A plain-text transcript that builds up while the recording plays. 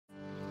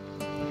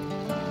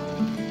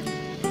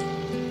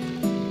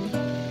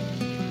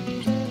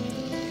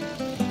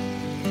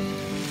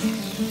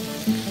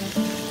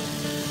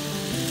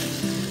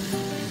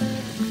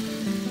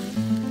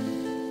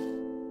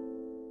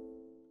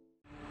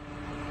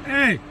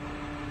Hey!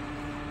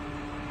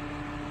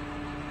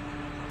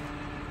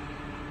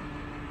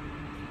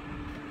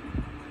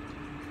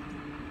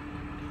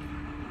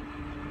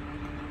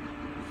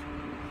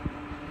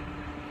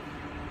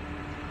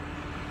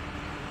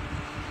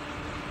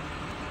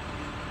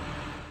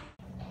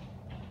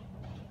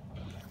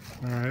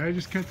 Alright, I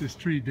just cut this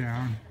tree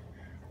down,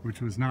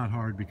 which was not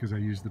hard because I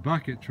used the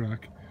bucket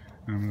truck,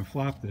 and I'm going to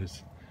flop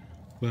this.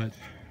 But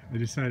I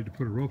decided to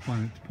put a rope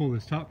on it to pull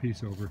this top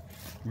piece over.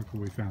 Look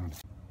what we found.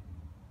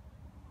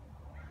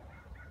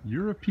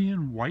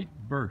 European white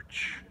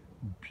birch.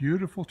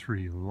 Beautiful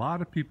tree. A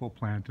lot of people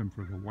plant them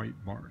for the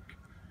white bark.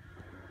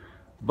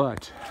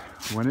 But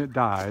when it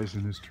dies,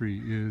 and this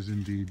tree is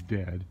indeed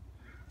dead,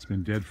 it's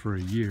been dead for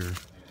a year,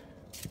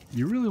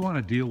 you really want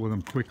to deal with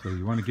them quickly.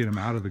 You want to get them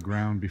out of the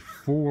ground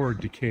before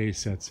decay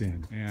sets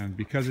in. And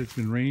because it's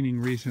been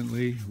raining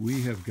recently,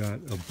 we have got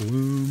a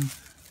bloom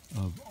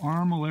of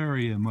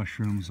Malaria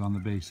mushrooms on the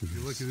base of this.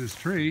 If you look at this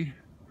tree,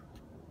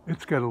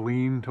 it's got to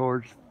lean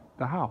towards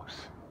the house.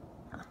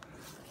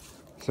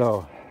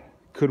 So,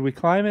 could we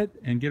climb it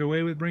and get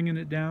away with bringing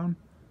it down?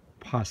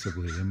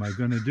 Possibly. Am I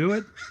going to do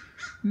it?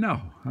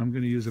 No, I'm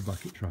going to use a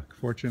bucket truck.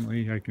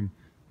 Fortunately, I can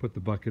put the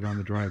bucket on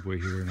the driveway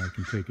here and I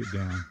can take it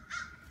down.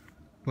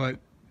 But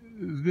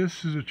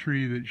this is a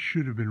tree that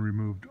should have been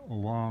removed a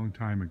long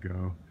time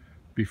ago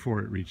before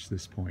it reached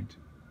this point.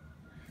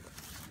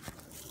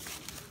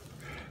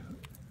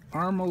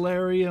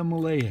 Malaria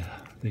malaya.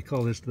 They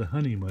call this the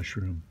honey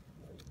mushroom.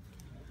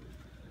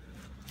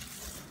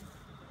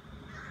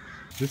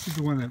 This is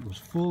the one that was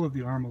full of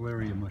the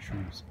Malaria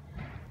mushrooms.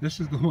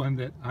 This is the one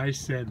that I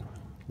said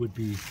would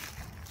be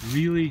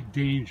really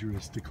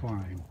dangerous to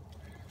climb.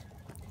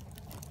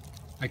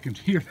 I can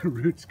hear the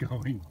roots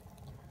going.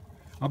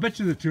 I'll bet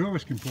you the two of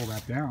us can pull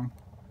that down.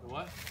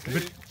 What?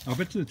 I'll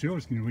bet you the two of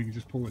us can. We can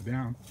just pull it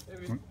down.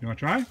 Maybe. You want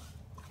to try?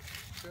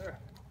 Sure.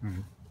 All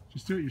right.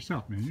 Just do it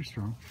yourself, man. You're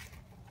strong.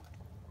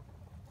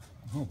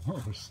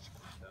 Almost.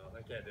 No,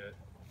 I can't do it.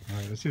 All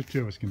right. Let's see if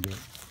two of us can do it.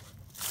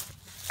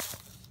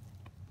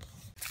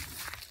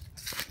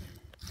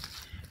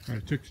 All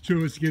right. It took the two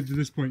of us to get to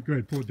this point. Go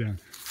ahead. Pull it down.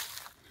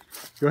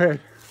 Go ahead.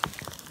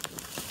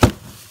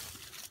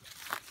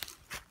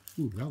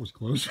 Ooh, that was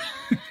close.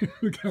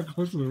 Look how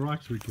close to the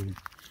rocks we came.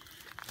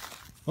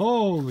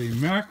 Holy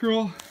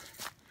mackerel.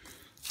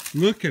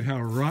 Look at how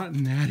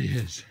rotten that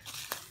is.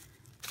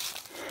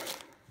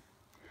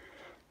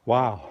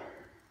 Wow.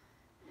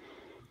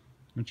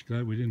 Aren't you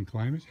glad we didn't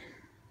climb it?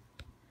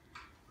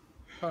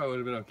 Probably would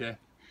have been okay.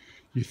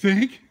 You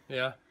think?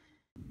 Yeah.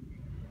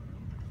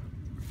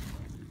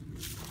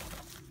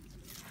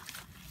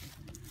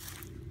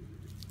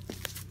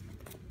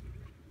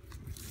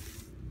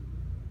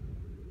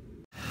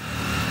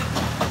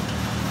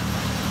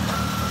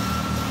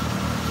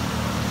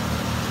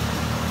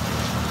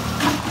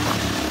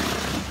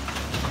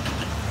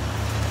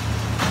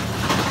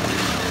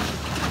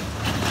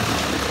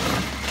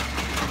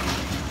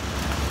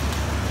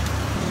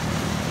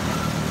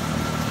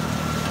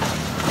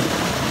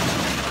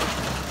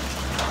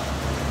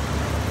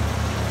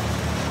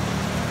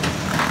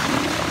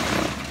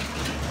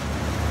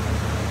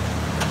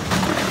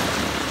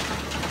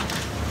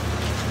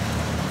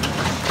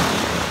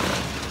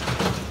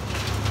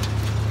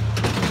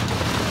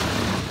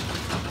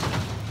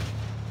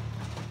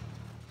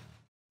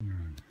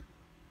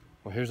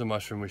 Well, here's a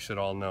mushroom we should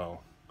all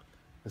know.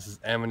 This is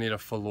Amanita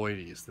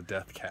phalloides, the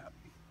death cap.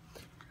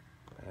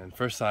 And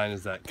first sign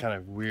is that kind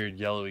of weird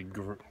yellowy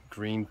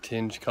green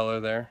tinge color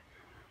there.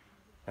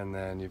 And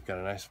then you've got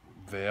a nice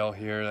veil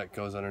here that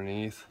goes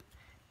underneath.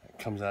 It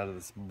comes out of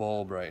this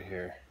bulb right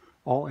here.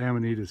 All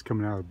Amanitas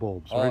coming out of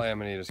bulbs, All right?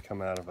 Amanitas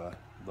come out of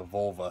the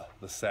vulva,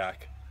 the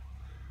sac.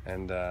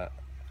 And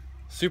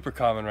super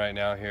common right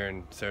now here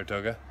in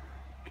Saratoga.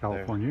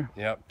 California.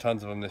 Yep,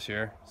 tons of them this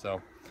year.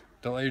 So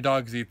don't let your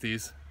dogs eat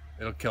these.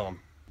 It'll kill them.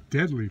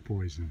 Deadly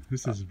poison.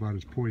 This is about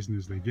as poison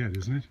as they get,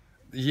 isn't it?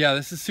 Yeah,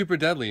 this is super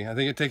deadly. I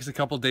think it takes a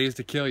couple days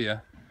to kill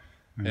you.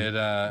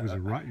 Does it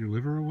rot your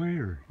liver away,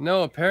 or?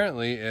 No,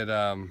 apparently it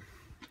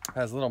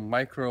has little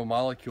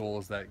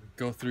micromolecules that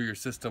go through your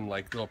system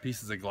like little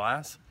pieces of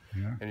glass.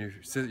 Yeah.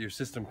 And your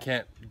system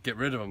can't get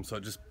rid of them, so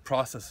it just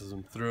processes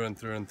them through and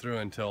through and through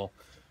until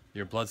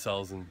your blood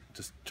cells and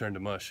just turn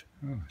to mush.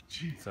 Oh,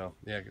 gee. So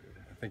yeah,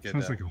 I think it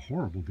sounds like a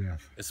horrible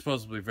death. It's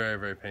supposed to be very,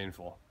 very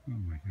painful. Oh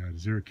my God!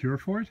 Is there a cure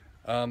for it?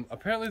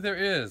 Apparently there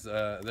is.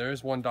 There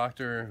is one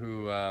doctor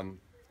who,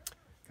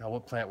 God,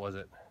 what plant was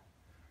it?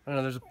 I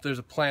don't know. There's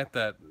a plant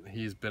that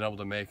he's been able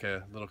to make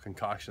a little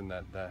concoction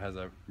that has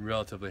a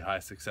relatively high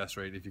success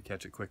rate if you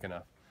catch it quick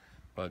enough.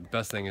 But the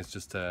best thing is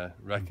just to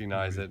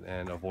recognize it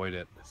and avoid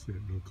it. See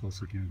it real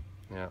close again.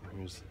 Yeah.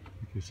 Here's...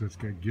 Okay, so it's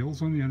got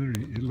gills on the other.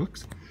 It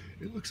looks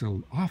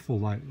an awful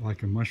lot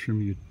like a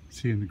mushroom you'd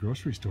see in the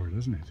grocery store,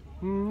 doesn't it?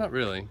 Not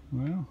really.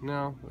 Well,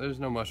 no, there's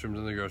no mushrooms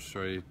in the grocery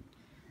store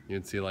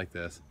you'd see like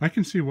this. I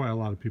can see why a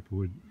lot of people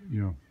would,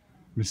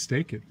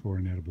 mistake it for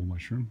an edible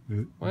mushroom.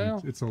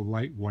 Well, it's a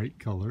light white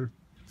color.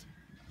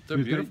 They're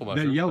beautiful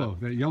mushrooms.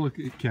 That yellow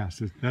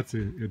cast, that's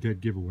a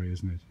dead giveaway,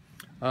 isn't it?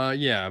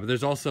 Yeah, but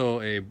there's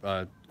also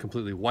a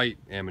completely white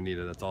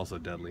Amanita that's also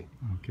deadly.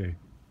 Okay.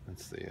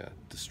 That's the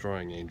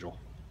destroying angel.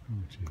 Oh,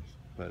 jeez.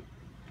 But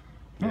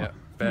Oh, yeah,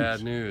 bad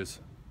thanks. news.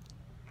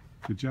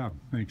 Good job.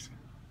 Thanks.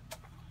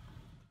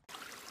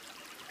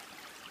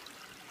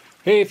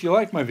 Hey, if you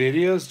like my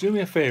videos, do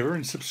me a favor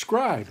and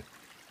subscribe.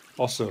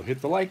 Also,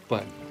 hit the like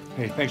button.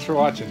 Hey, thanks for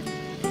watching.